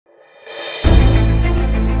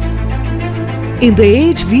In the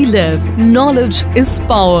age we live, knowledge is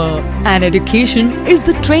power and education is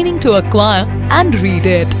the training to acquire and read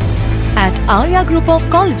it. At Arya Group of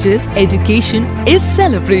Colleges, education is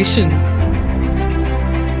celebration.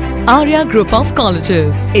 Arya Group of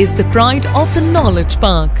Colleges is the pride of the Knowledge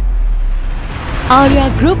Park. Arya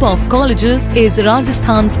Group of Colleges is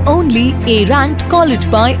Rajasthan's only A-ranked college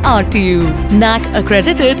by RTU, NAC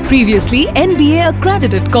accredited, previously NBA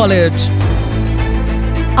accredited college.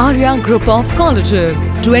 Arya Group of Colleges,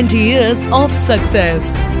 20 years of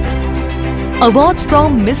success. Awards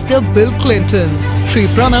from Mr. Bill Clinton, Shri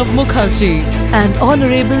Pranav Mukherjee and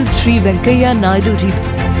Honorable Shri Venkaiah Naidu ji.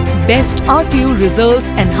 Best RTU results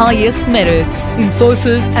and highest merits.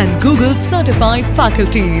 Infosys and Google certified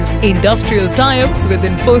faculties. Industrial tie-ups with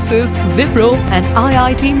Infosys, Wipro and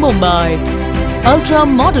IIT Mumbai. Ultra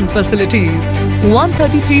modern facilities.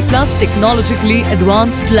 133 plus technologically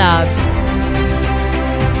advanced labs.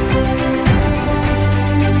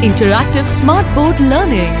 Interactive smart board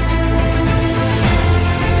learning.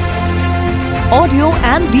 Audio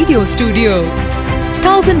and video studio.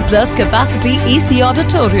 1000 plus capacity AC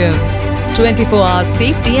auditorium. 24 hours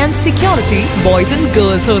safety and security boys and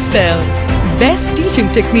girls hostel. Best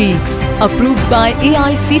teaching techniques. Approved by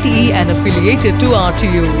AICTE and affiliated to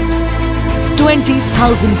RTU.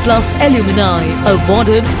 20,000 plus alumni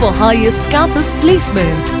awarded for highest campus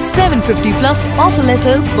placement. 750 plus offer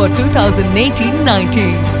letters for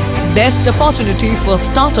 2018-19. Best opportunity for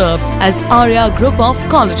startups as Arya Group of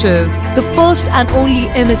Colleges, the first and only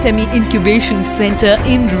MSME Incubation Center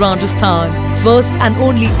in Rajasthan, first and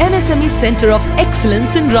only MSME Center of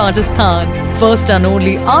Excellence in Rajasthan, first and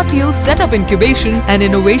only RTO Setup Incubation and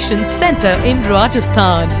Innovation Center in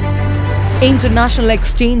Rajasthan. International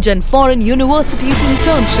exchange and foreign universities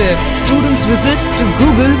internship. Students visit to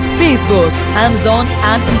Google, Facebook, Amazon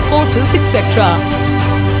and Infosys, etc.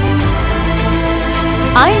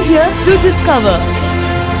 I'm here to discover.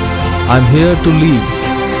 I'm here to lead.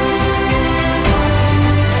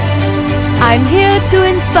 I'm here to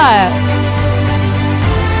inspire.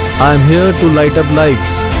 I'm here to light up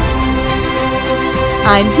lives.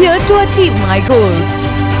 I'm here to achieve my goals.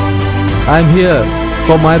 I'm here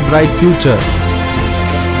for my bright future.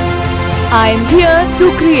 I'm here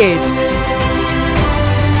to create.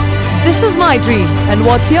 This is my dream, and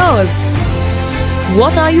what's yours?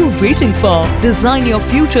 What are you waiting for? Design your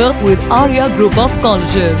future with Arya Group of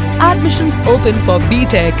Colleges. Admissions open for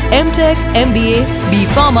BTech, MTech, MBA, B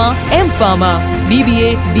Pharma, M Pharma,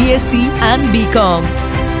 BBA, BSc and BCom.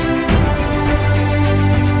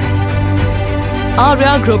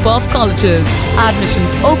 Arya Group of Colleges.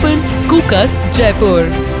 Admissions open, Kukas,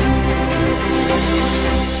 Jaipur.